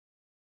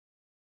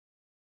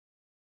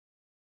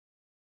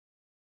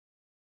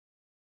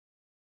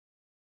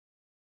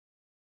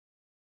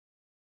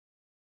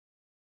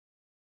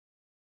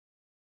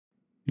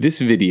This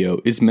video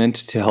is meant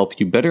to help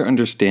you better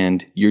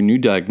understand your new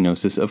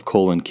diagnosis of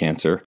colon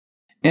cancer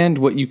and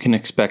what you can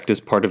expect as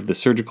part of the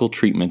surgical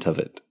treatment of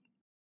it.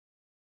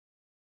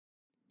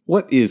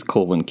 What is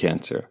colon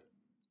cancer?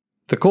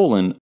 The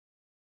colon,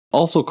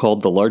 also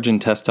called the large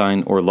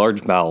intestine or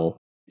large bowel,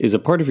 is a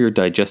part of your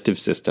digestive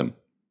system.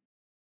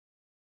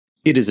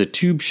 It is a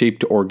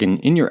tube-shaped organ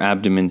in your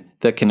abdomen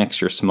that connects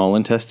your small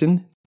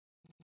intestine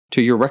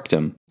to your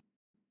rectum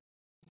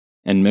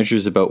and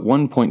measures about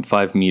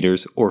 1.5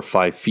 meters or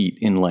 5 feet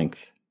in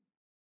length.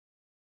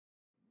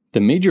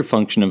 The major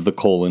function of the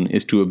colon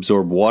is to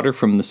absorb water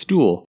from the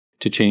stool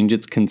to change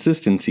its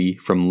consistency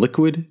from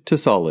liquid to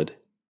solid.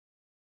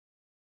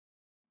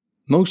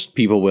 Most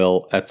people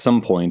will, at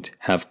some point,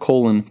 have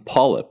colon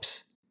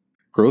polyps,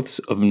 growths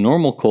of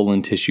normal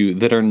colon tissue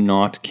that are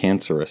not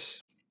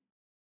cancerous.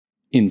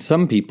 In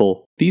some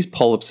people, these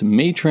polyps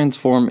may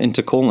transform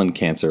into colon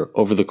cancer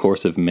over the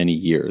course of many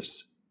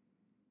years.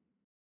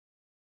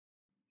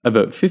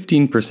 About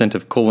 15%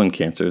 of colon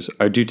cancers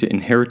are due to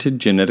inherited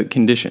genetic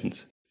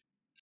conditions,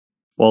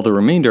 while the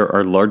remainder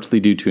are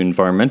largely due to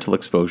environmental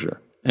exposure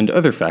and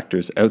other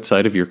factors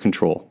outside of your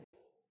control.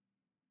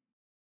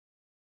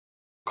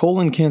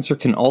 Colon cancer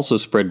can also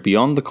spread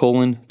beyond the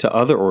colon to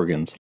other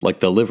organs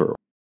like the liver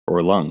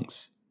or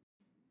lungs.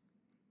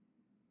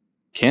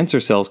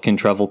 Cancer cells can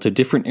travel to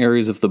different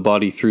areas of the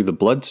body through the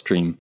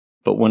bloodstream,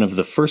 but one of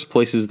the first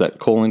places that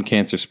colon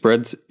cancer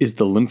spreads is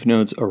the lymph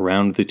nodes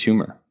around the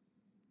tumor.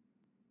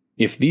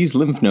 If these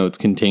lymph nodes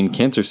contain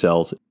cancer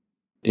cells,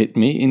 it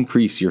may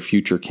increase your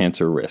future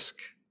cancer risk.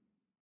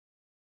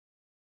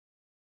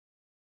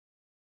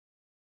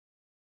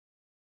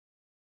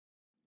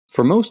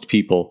 For most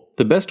people,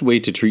 the best way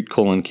to treat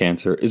colon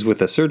cancer is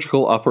with a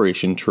surgical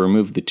operation to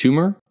remove the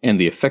tumor and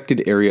the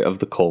affected area of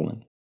the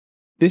colon.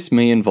 This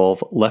may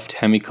involve left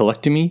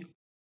hemicolectomy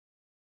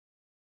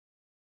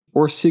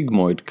or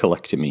sigmoid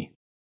colectomy.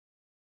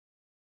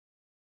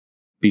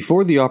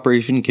 Before the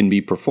operation can be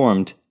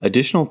performed,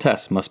 additional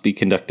tests must be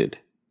conducted.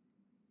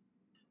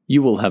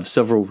 You will have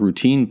several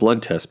routine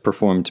blood tests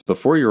performed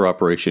before your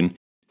operation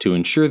to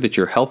ensure that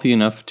you're healthy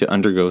enough to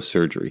undergo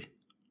surgery.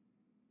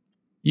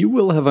 You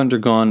will have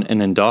undergone an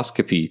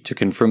endoscopy to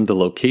confirm the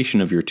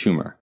location of your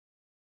tumor.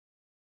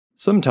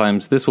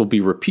 Sometimes this will be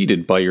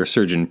repeated by your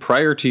surgeon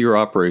prior to your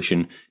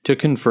operation to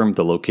confirm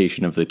the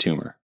location of the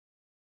tumor.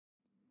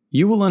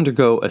 You will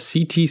undergo a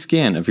CT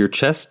scan of your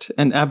chest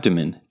and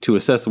abdomen to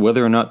assess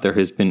whether or not there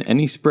has been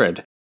any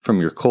spread from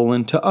your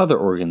colon to other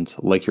organs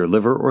like your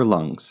liver or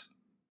lungs.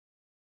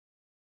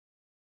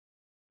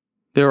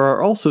 There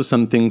are also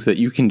some things that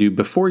you can do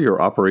before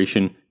your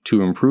operation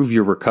to improve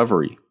your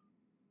recovery.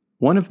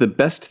 One of the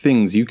best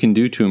things you can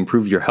do to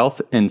improve your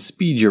health and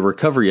speed your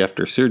recovery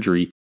after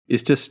surgery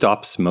is to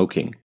stop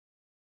smoking.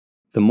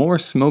 The more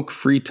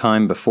smoke-free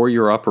time before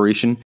your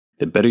operation,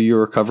 the better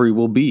your recovery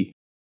will be.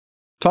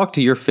 Talk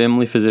to your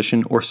family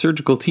physician or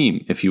surgical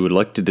team if you would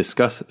like to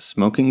discuss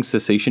smoking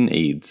cessation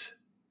aids.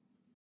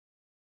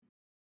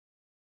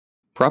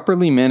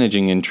 Properly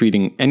managing and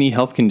treating any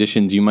health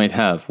conditions you might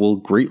have will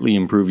greatly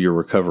improve your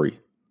recovery.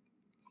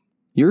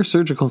 Your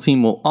surgical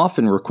team will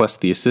often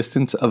request the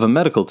assistance of a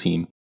medical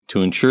team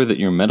to ensure that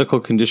your medical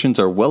conditions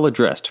are well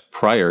addressed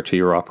prior to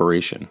your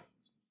operation.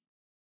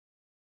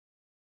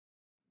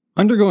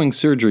 Undergoing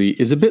surgery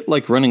is a bit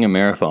like running a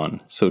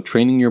marathon, so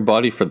training your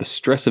body for the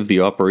stress of the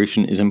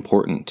operation is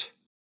important.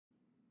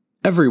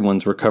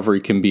 Everyone's recovery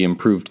can be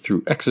improved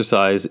through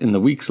exercise in the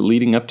weeks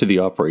leading up to the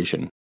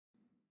operation.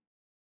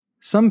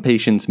 Some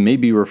patients may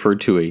be referred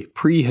to a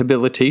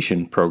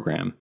prehabilitation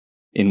program,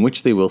 in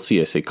which they will see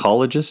a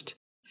psychologist,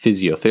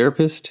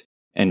 physiotherapist,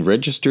 and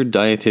registered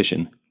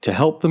dietitian to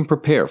help them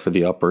prepare for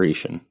the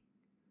operation.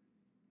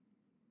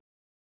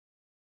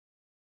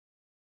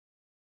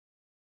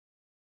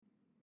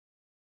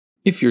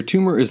 If your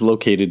tumor is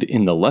located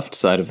in the left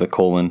side of the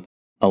colon,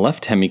 a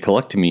left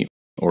hemicolectomy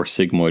or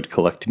sigmoid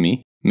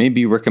colectomy may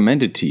be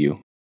recommended to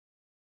you.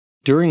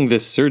 During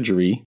this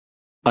surgery,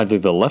 either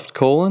the left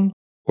colon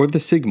or the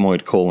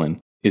sigmoid colon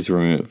is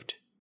removed.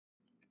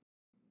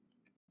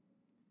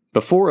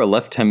 Before a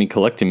left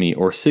hemicolectomy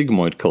or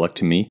sigmoid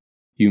colectomy,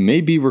 you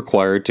may be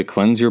required to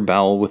cleanse your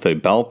bowel with a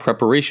bowel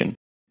preparation,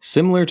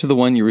 similar to the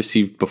one you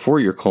received before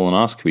your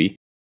colonoscopy,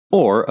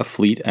 or a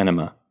fleet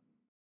enema.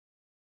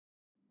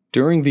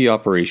 During the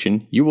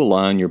operation, you will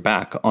lie on your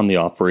back on the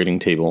operating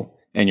table,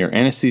 and your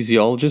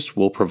anesthesiologist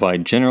will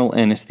provide general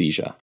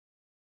anesthesia.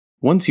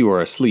 Once you are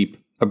asleep,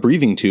 a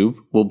breathing tube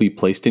will be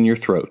placed in your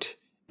throat,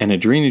 and a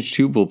drainage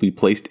tube will be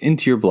placed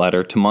into your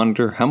bladder to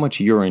monitor how much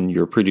urine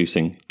you're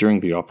producing during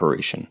the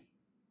operation.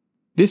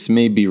 This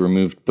may be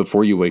removed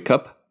before you wake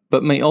up,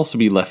 but may also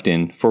be left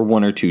in for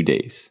 1 or 2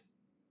 days.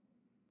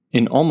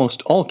 In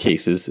almost all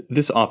cases,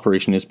 this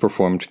operation is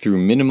performed through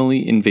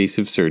minimally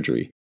invasive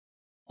surgery,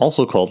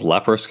 also called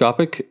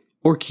laparoscopic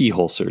or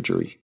keyhole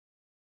surgery.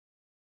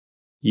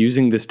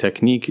 Using this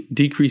technique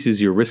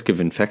decreases your risk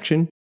of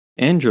infection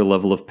and your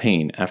level of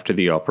pain after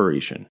the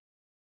operation.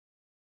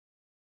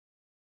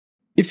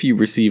 If you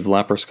receive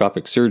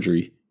laparoscopic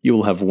surgery, you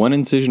will have one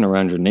incision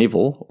around your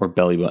navel or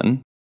belly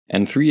button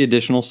and 3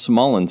 additional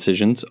small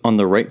incisions on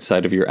the right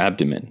side of your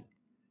abdomen.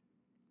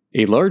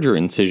 A larger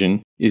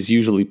incision is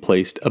usually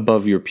placed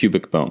above your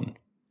pubic bone.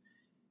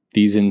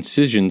 These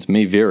incisions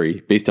may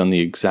vary based on the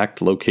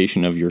exact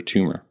location of your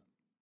tumor.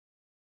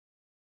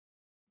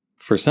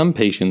 For some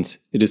patients,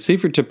 it is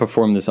safer to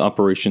perform this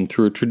operation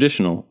through a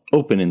traditional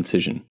open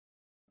incision.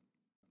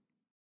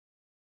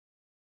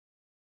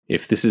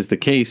 If this is the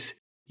case,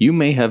 you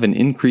may have an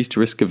increased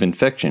risk of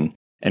infection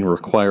and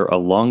require a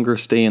longer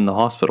stay in the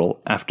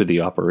hospital after the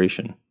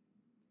operation.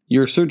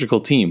 Your surgical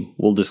team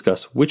will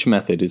discuss which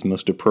method is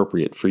most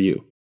appropriate for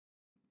you.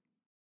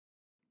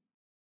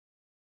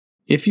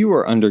 If you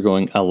are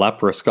undergoing a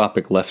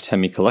laparoscopic left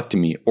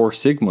hemicolectomy or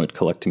sigmoid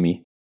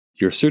colectomy,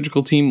 your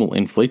surgical team will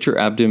inflate your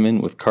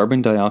abdomen with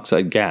carbon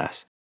dioxide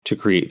gas to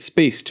create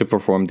space to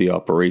perform the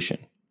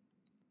operation.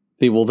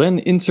 They will then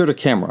insert a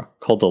camera,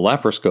 called a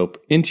laparoscope,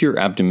 into your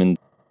abdomen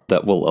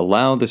that will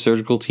allow the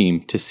surgical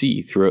team to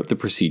see throughout the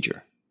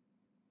procedure.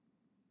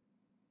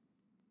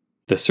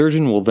 The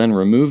surgeon will then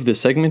remove the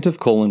segment of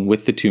colon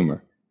with the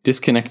tumor,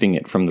 disconnecting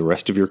it from the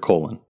rest of your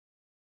colon.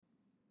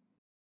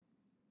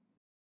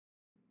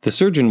 The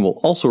surgeon will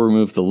also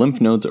remove the lymph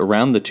nodes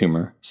around the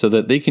tumor so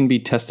that they can be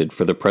tested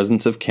for the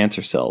presence of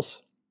cancer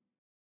cells.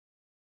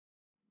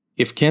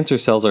 If cancer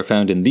cells are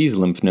found in these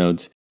lymph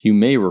nodes, you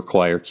may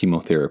require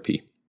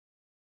chemotherapy.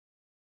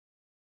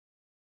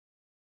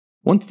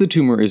 Once the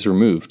tumor is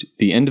removed,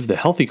 the end of the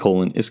healthy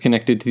colon is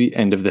connected to the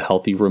end of the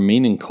healthy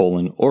remaining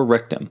colon or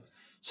rectum,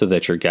 so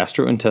that your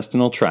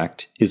gastrointestinal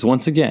tract is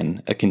once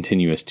again a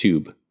continuous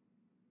tube.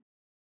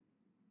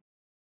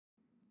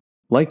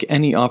 Like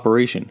any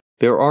operation,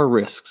 there are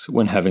risks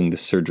when having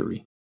this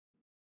surgery.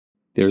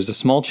 There is a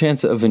small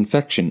chance of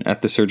infection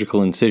at the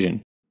surgical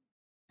incision,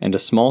 and a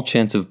small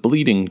chance of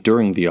bleeding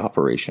during the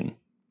operation.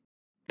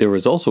 There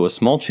is also a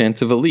small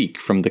chance of a leak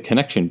from the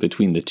connection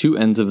between the two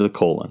ends of the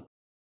colon.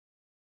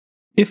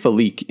 If a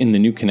leak in the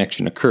new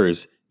connection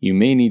occurs, you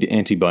may need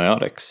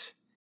antibiotics.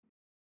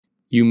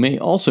 You may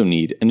also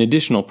need an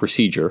additional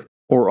procedure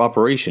or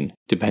operation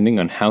depending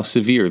on how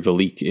severe the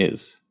leak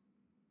is.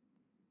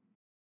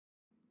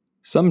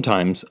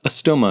 Sometimes a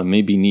stoma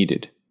may be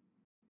needed.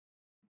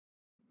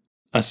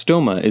 A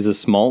stoma is a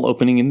small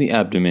opening in the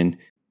abdomen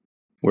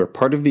where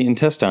part of the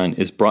intestine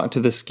is brought to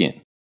the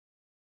skin.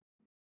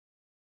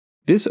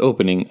 This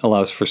opening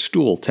allows for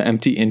stool to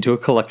empty into a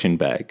collection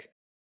bag.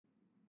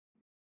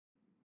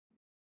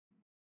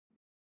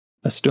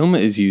 A stoma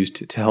is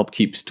used to help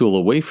keep stool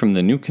away from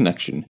the new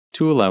connection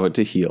to allow it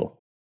to heal.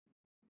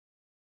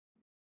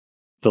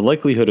 The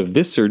likelihood of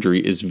this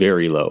surgery is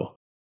very low,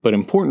 but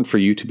important for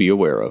you to be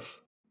aware of.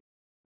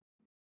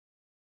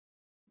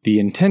 The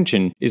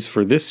intention is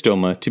for this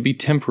stoma to be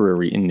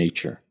temporary in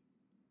nature.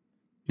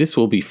 This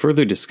will be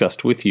further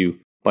discussed with you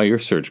by your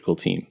surgical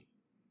team.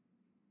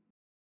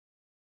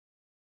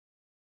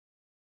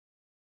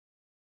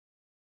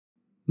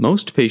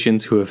 Most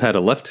patients who have had a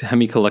left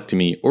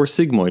hemicolectomy or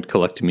sigmoid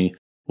colectomy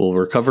will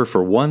recover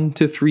for 1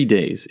 to 3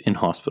 days in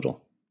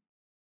hospital.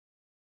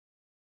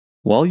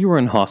 While you are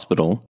in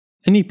hospital,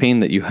 any pain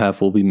that you have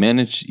will be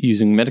managed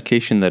using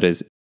medication that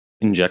is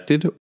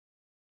injected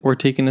or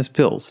taken as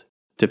pills,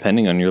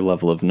 depending on your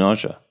level of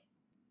nausea.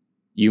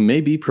 You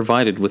may be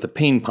provided with a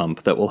pain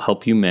pump that will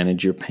help you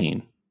manage your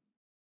pain.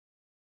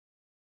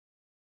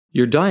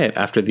 Your diet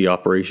after the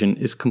operation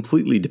is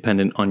completely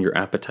dependent on your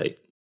appetite.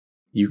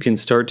 You can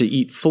start to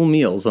eat full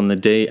meals on the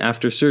day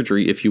after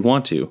surgery if you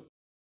want to,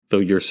 though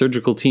your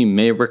surgical team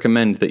may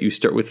recommend that you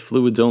start with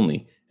fluids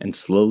only and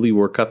slowly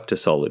work up to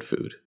solid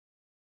food.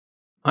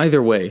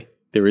 Either way,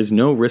 there is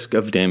no risk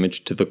of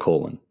damage to the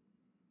colon.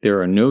 There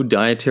are no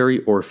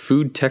dietary or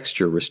food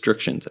texture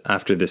restrictions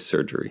after this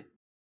surgery.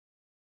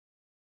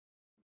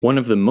 One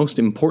of the most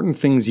important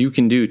things you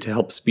can do to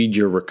help speed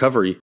your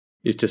recovery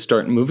is to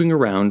start moving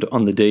around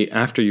on the day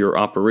after your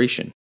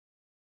operation.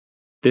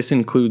 This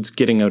includes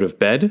getting out of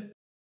bed,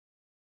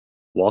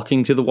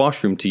 walking to the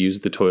washroom to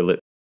use the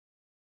toilet,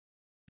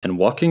 and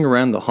walking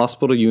around the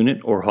hospital unit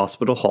or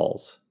hospital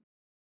halls.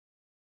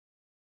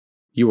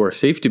 You are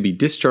safe to be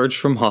discharged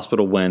from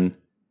hospital when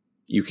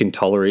you can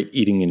tolerate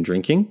eating and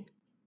drinking,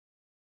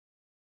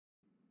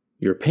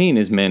 your pain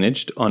is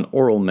managed on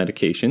oral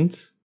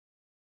medications,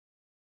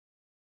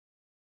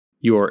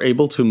 you are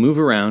able to move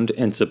around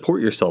and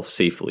support yourself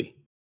safely.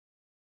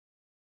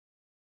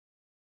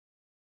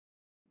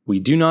 We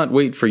do not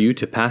wait for you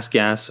to pass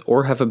gas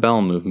or have a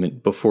bowel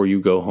movement before you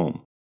go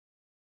home.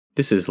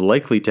 This is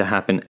likely to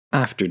happen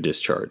after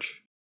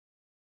discharge.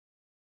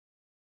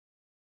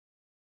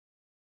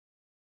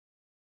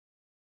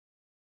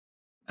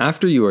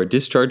 After you are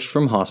discharged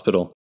from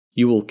hospital,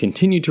 you will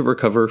continue to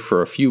recover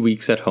for a few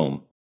weeks at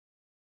home.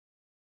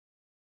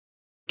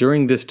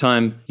 During this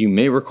time, you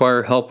may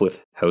require help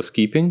with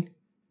housekeeping,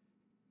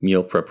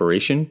 meal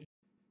preparation,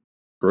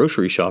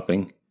 grocery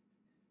shopping,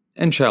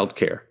 and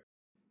childcare.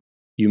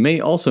 You may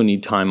also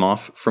need time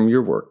off from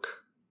your work.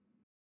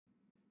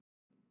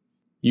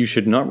 You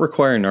should not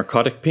require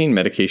narcotic pain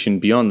medication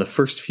beyond the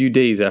first few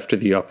days after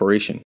the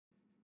operation.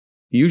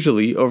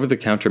 Usually,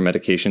 over-the-counter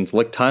medications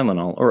like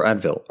Tylenol or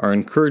Advil are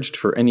encouraged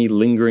for any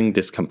lingering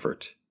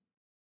discomfort.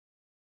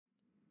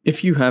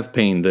 If you have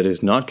pain that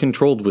is not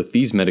controlled with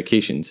these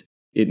medications,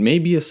 it may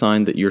be a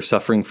sign that you're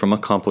suffering from a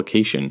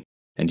complication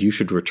and you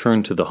should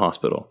return to the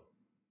hospital.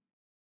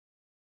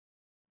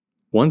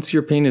 Once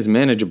your pain is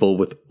manageable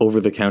with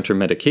over-the-counter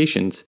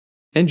medications,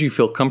 and you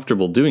feel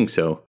comfortable doing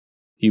so,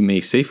 you may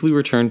safely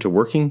return to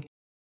working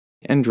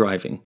and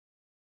driving.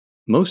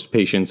 Most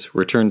patients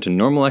return to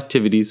normal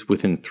activities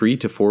within 3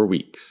 to 4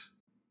 weeks.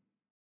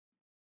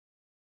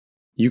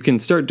 You can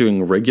start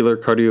doing regular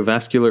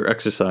cardiovascular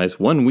exercise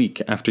 1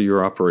 week after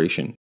your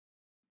operation.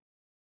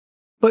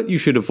 But you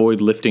should avoid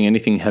lifting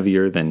anything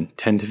heavier than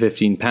 10 to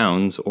 15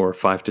 pounds or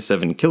 5 to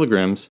 7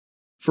 kilograms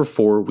for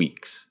 4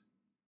 weeks.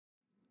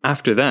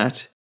 After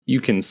that, you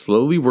can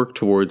slowly work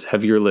towards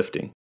heavier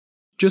lifting.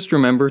 Just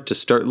remember to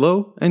start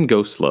low and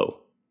go slow.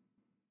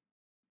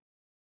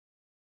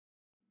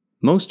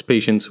 Most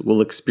patients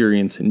will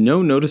experience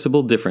no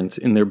noticeable difference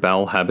in their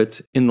bowel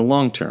habits in the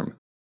long term.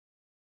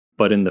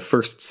 But in the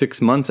first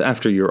 6 months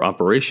after your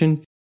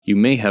operation, you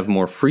may have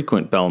more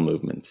frequent bowel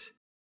movements,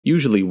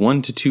 usually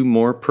 1 to 2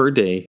 more per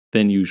day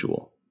than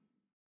usual.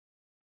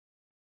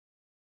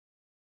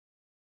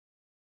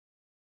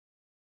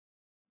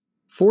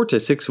 Four to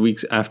 6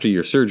 weeks after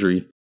your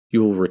surgery,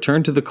 you will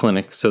return to the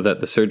clinic so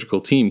that the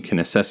surgical team can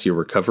assess your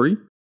recovery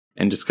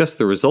and discuss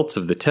the results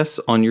of the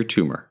tests on your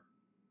tumor.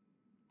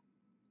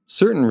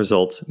 Certain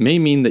results may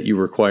mean that you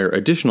require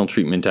additional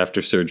treatment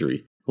after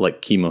surgery,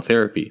 like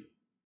chemotherapy.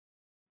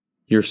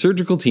 Your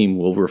surgical team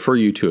will refer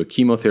you to a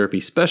chemotherapy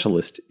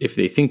specialist if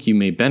they think you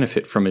may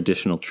benefit from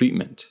additional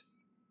treatment.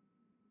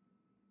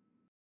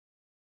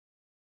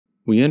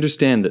 We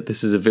understand that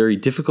this is a very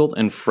difficult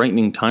and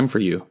frightening time for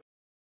you,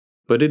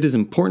 but it is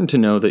important to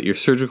know that your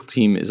surgical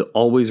team is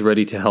always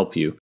ready to help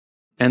you,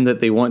 and that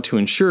they want to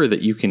ensure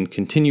that you can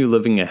continue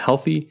living a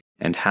healthy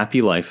and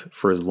happy life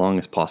for as long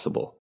as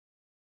possible.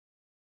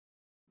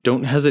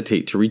 Don't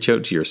hesitate to reach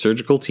out to your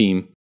surgical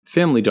team,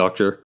 family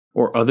doctor,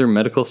 or other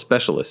medical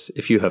specialists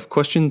if you have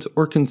questions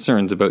or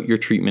concerns about your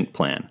treatment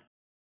plan.